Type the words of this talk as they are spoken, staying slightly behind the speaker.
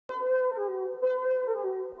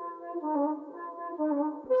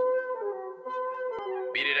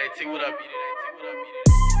AT, what up, Beat It AT, what up, Beat It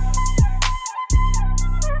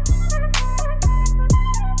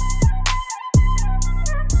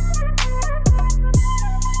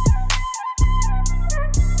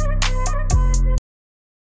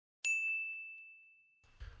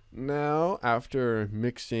Now, after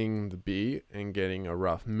mixing the beat and getting a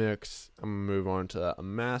rough mix, I'm gonna move on to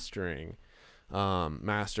mastering.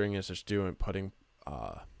 Mastering is just trying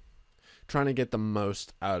to get the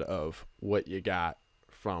most out of what you got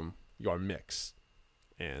from your mix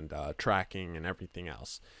and tracking and everything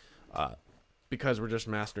else. Because we're just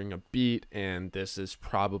mastering a beat, and this is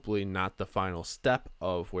probably not the final step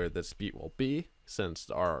of where this beat will be, since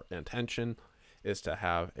our intention is to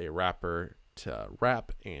have a rapper to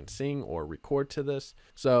rap and sing or record to this.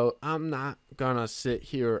 So I'm not gonna sit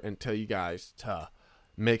here and tell you guys to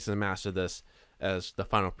mix and master this as the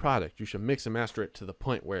final product. You should mix and master it to the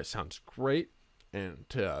point where it sounds great, and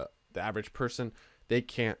to the average person, they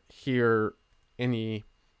can't hear any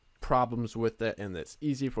problems with it, and it's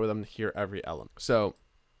easy for them to hear every element. So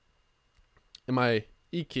in my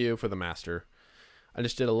EQ for the master, I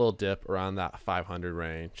just did a little dip around that 500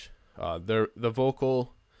 range. The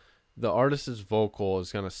artist's vocal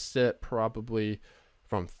is going to sit probably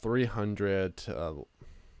from 300 to,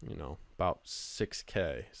 about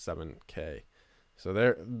 6K, 7K. So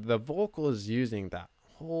the vocal is using that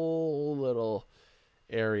whole little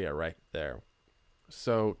area right there.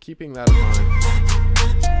 So keeping that in mind,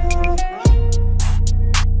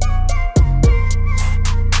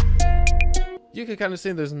 you can kind of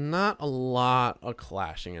see there's not a lot of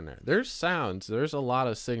clashing in there. There's sounds, there's a lot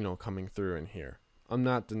of signal coming through in here. I'm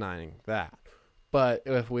not denying that. But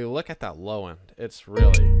if we look at that low end, it's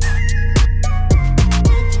really...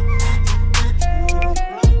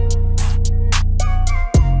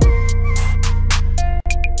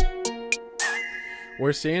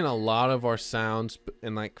 We're seeing a lot of our sounds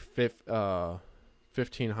in like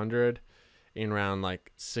 1500 in around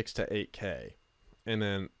like 6 to 8K, and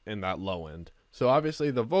then in that low end. So obviously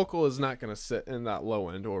the vocal is not going to sit in that low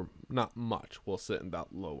end, or not much will sit in that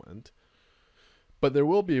low end. But there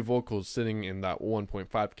will be vocals sitting in that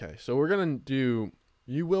 1.5K. So we're going to do,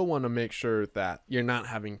 you will want to make sure that you're not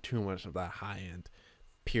having too much of that high end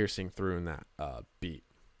piercing through in that beat.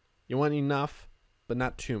 You want enough, but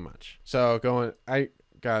not too much. So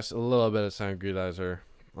guys, a little bit of sound equalizer.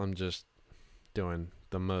 I'm just doing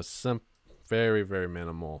the most simple, very, very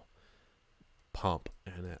minimal pump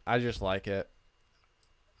in it. I just like it.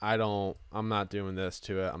 I'm not doing this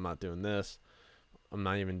to it. I'm not doing this. I'm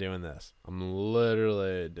not even doing this. I'm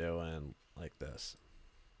literally doing like this.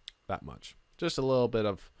 That much. Just a little bit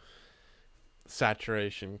of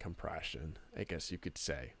saturation compression, I guess you could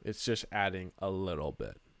say. It's just adding a little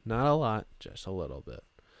bit. Not a lot, just a little bit.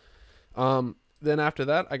 Then after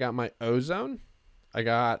that, I got my ozone. I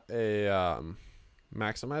got a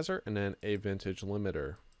maximizer and then a vintage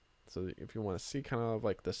limiter. So if you want to see kind of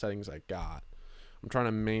like the settings I got, I'm trying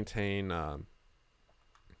to maintain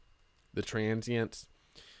the transients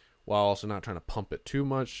while also not trying to pump it too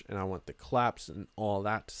much, and I want the claps and all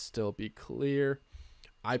that to still be clear.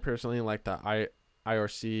 I personally like the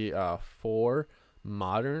IRC 4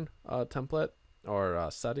 modern template or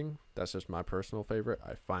setting. That's just my personal favorite.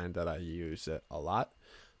 I find that I use it a lot.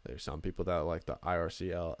 There's some people that like the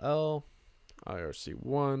IRC LL, IRC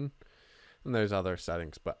 1, and there's other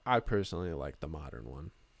settings, but I personally like the modern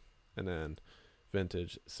one. And then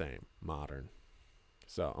vintage, same, modern.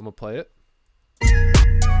 So I'm gonna play it.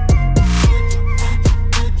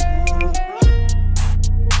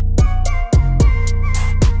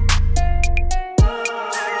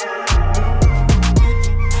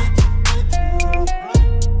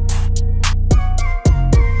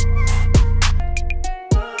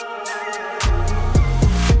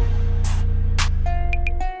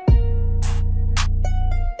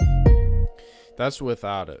 That's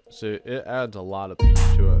without it, so it adds a lot of beat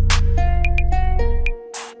to it.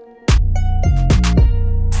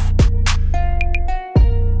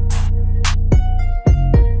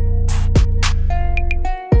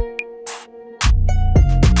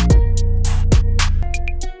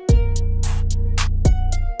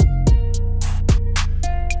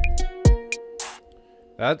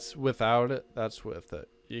 That's without it, that's with it.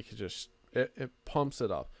 You could just, it pumps it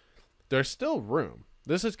up. There's still room.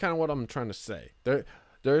 This is kind of what I'm trying to say.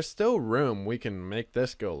 There's still room. We can make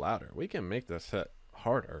this go louder. We can make this hit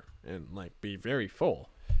harder and like be very full.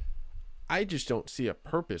 I just don't see a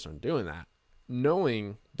purpose on doing that,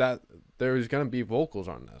 knowing that there's going to be vocals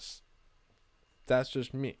on this. That's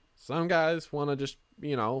just me. Some guys want to just,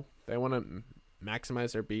 they want to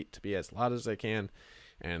maximize their beat to be as loud as they can,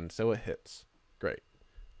 and so it hits. Great.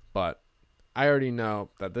 But I already know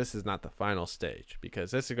that this is not the final stage,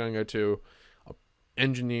 because this is going to go to an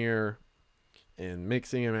engineer and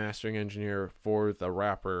mixing and mastering engineer for the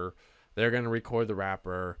rapper. They're going to record the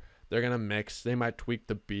rapper. They're going to mix. They might tweak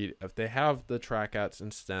the beat. If they have the track outs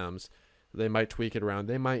and stems, they might tweak it around.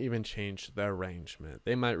 They might even change the arrangement.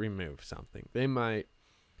 They might remove something. They might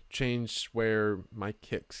change where my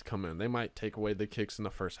kicks come in. They might take away the kicks in the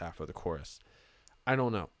first half of the chorus. I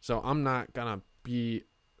don't know. So I'm not going to be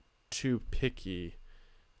too picky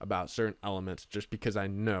about certain elements just because I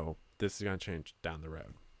know this is going to change down the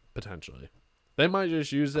road, potentially. They might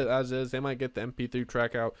just use it as is. They might get the MP3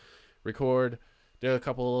 track out, record, do a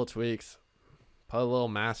couple of little tweaks, put a little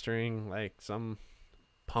mastering, like some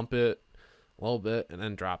pump it a little bit, and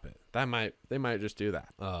then drop it. They might just do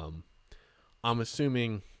that. I'm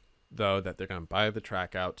assuming, though, that they're going to buy the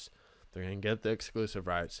track outs. They're going to get the exclusive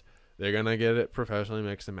rights. They're going to get it professionally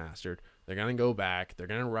mixed and mastered. They're going to go back. They're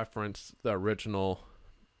going to reference the original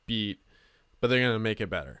beat, but they're going to make it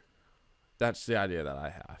better. That's the idea that I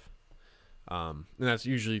have. And that's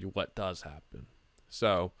usually what does happen.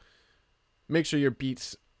 So make sure your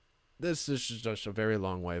beats, this is just a very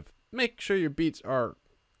long way of, make sure your beats are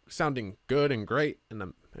sounding good and great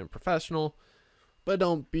and professional, but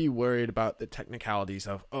don't be worried about the technicalities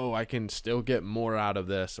of, oh, I can still get more out of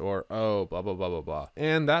this, or, oh, blah, blah, blah, blah, blah.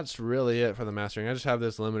 And that's really it for the mastering. I just have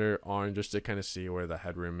this limiter on just to kind of see where the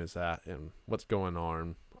headroom is at and what's going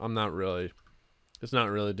on. It's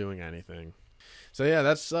not really doing anything. So yeah,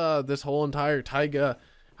 that's this whole entire Tyga,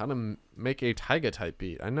 how to make a Tyga type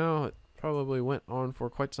beat. I know it probably went on for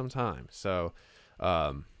quite some time. So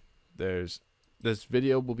this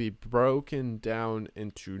video will be broken down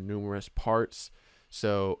into numerous parts.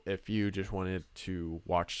 So if you just wanted to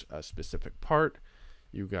watch a specific part,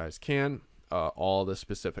 you guys can. All the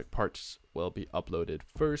specific parts will be uploaded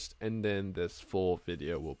first, and then this full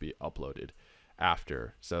video will be uploaded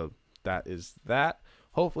after. So that is that.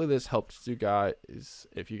 Hopefully this helps you guys.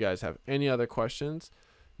 If you guys have any other questions,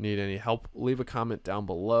 need any help, leave a comment down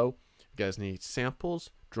below. If you guys need samples,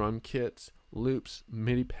 drum kits, loops,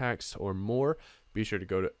 MIDI packs, or more, be sure to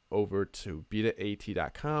go over to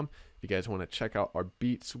beatitat.com. If you guys want to check out our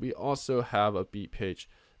beats, we also have a beat page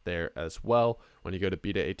there as well. When you go to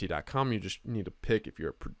beatitat.com, you just need to pick if you're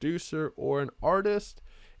a producer or an artist,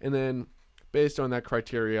 and then based on that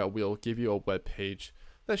criteria, we'll give you a web page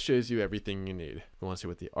that shows you everything you need. If you want to see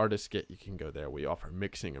what the artists get, you can go there. We offer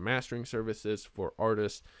mixing and mastering services for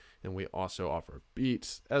artists, and we also offer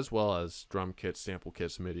beats as well as drum kits, sample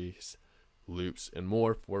kits, MIDIs, loops, and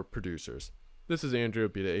more for producers. This is Andrew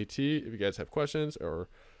at Beat It AT. If you guys have questions or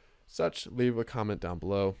such, leave a comment down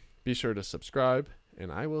below. Be sure to subscribe,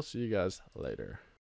 and I will see you guys later.